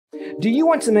Do you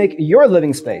want to make your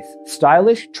living space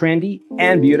stylish, trendy,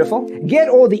 and beautiful? Get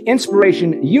all the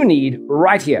inspiration you need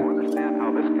right here. To understand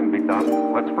how this can be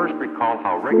done, let's first recall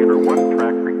how regular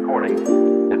one-track recording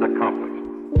is accomplished.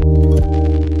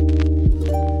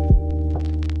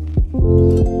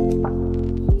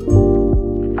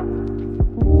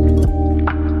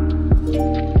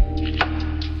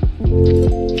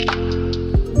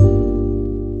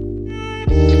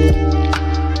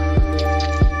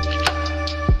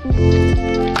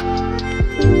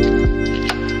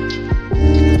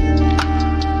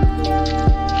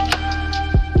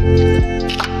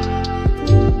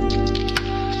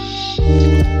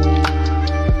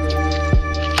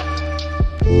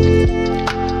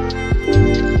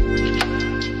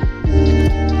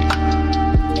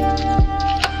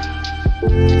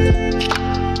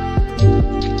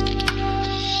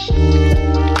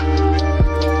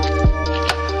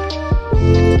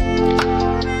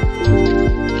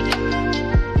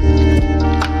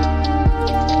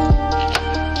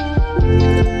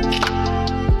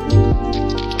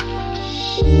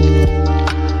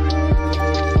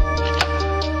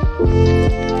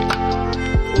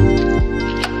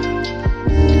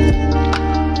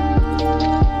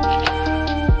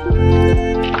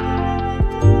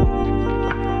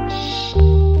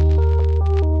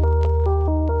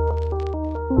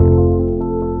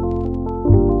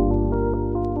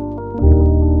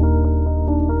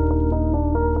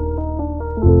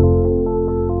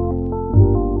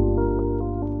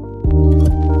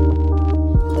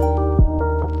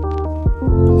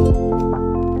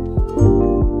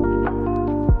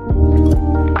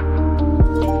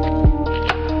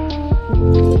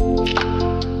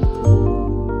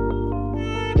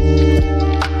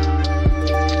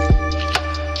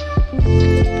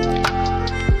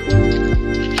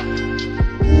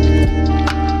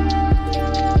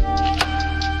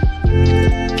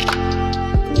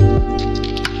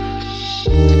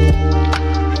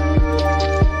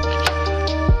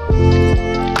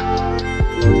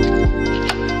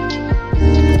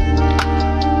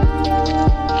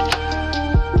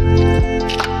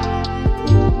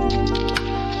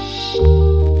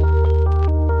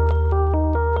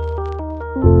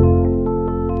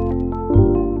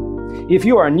 If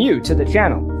you are new to the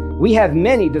channel, we have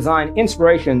many design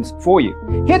inspirations for you.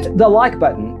 Hit the like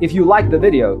button if you like the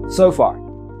video so far.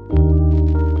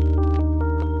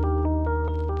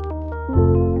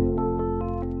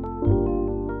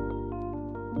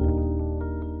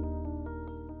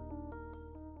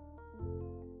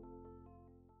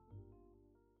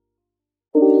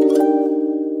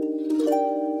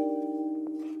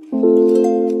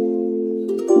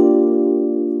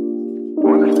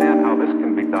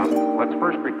 Let's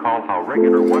first recall how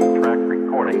regular one-track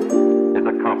recording is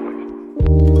accomplished.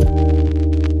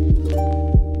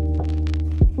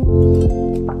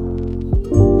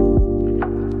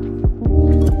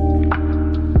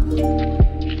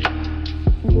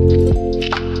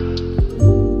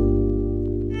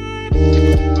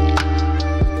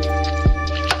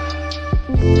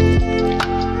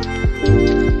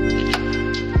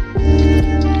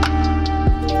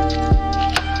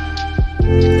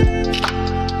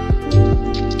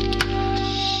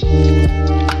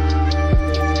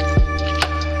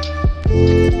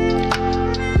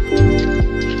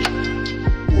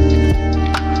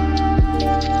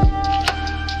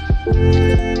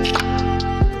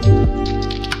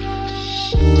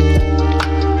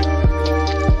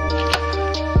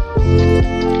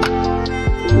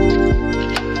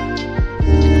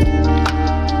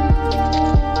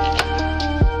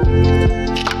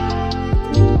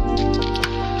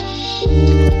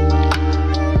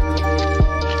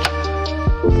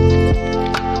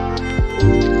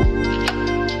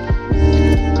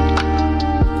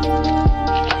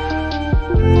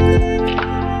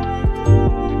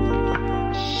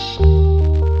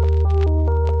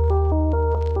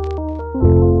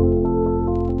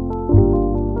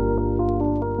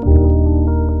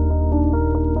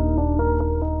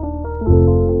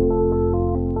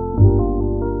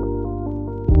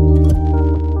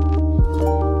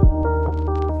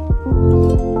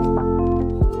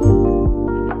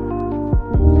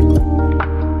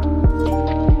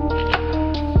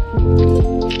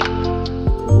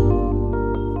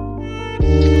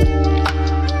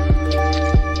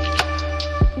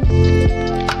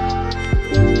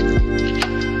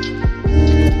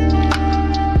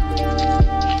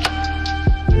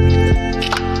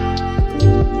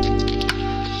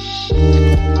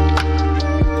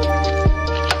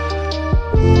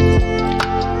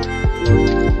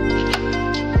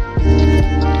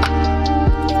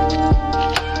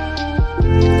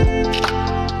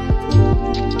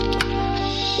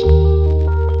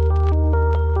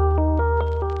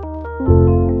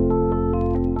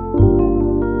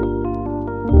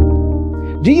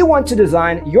 you want to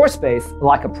design your space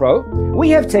like a pro?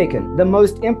 We have taken the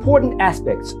most important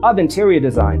aspects of interior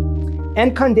design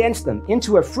and condensed them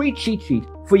into a free cheat sheet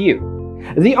for you.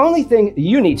 The only thing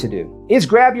you need to do is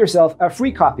grab yourself a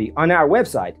free copy on our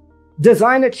website,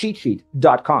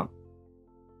 designercheatsheet.com.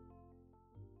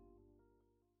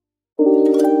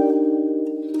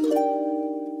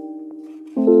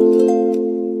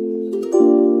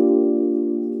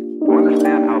 To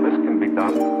understand how this can be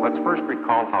done, let's first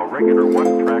recall how regular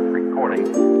one-track recording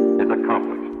is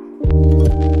accomplished.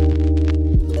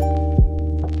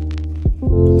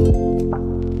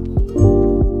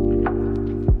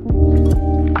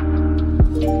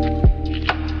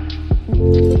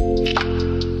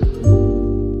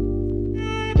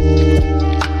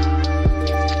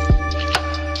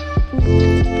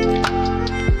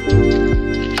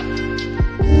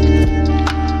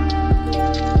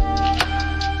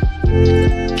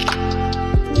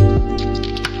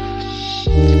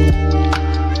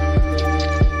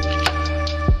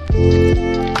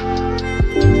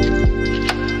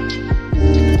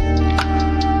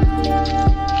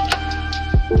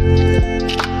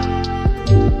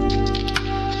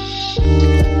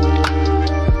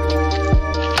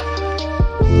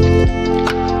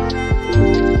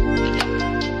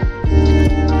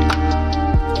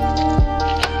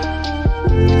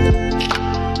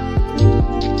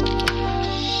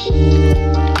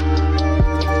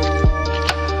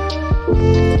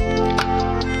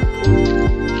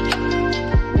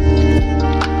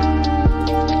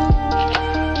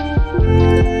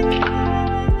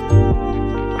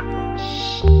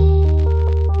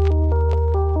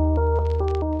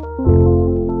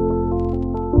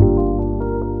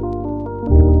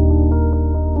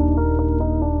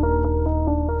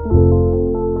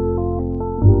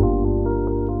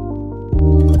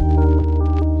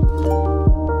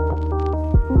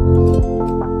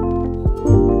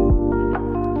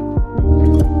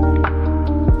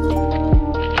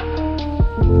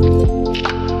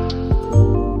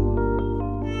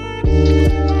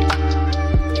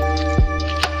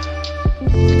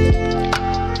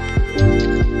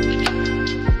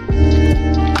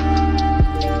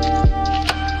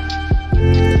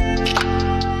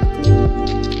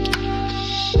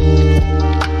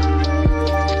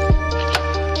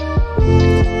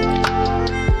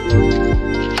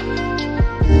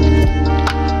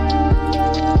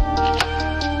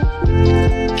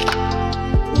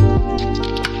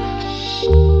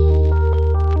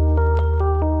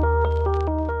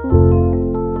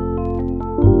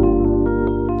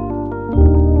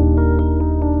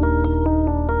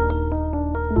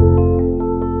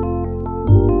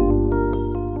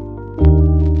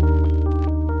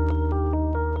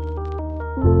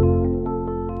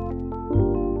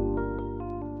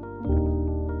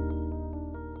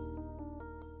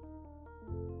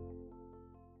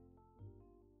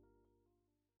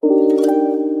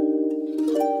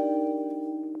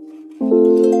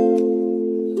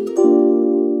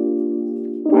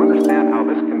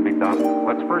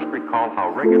 Let's first recall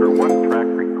how regular one-track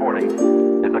recording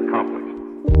is accomplished.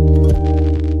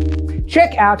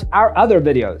 Check out our other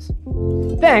videos.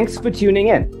 Thanks for tuning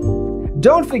in.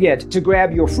 Don't forget to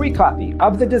grab your free copy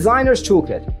of the Designer's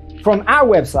Toolkit from our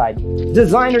website,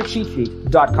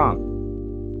 designercheatsheet.com.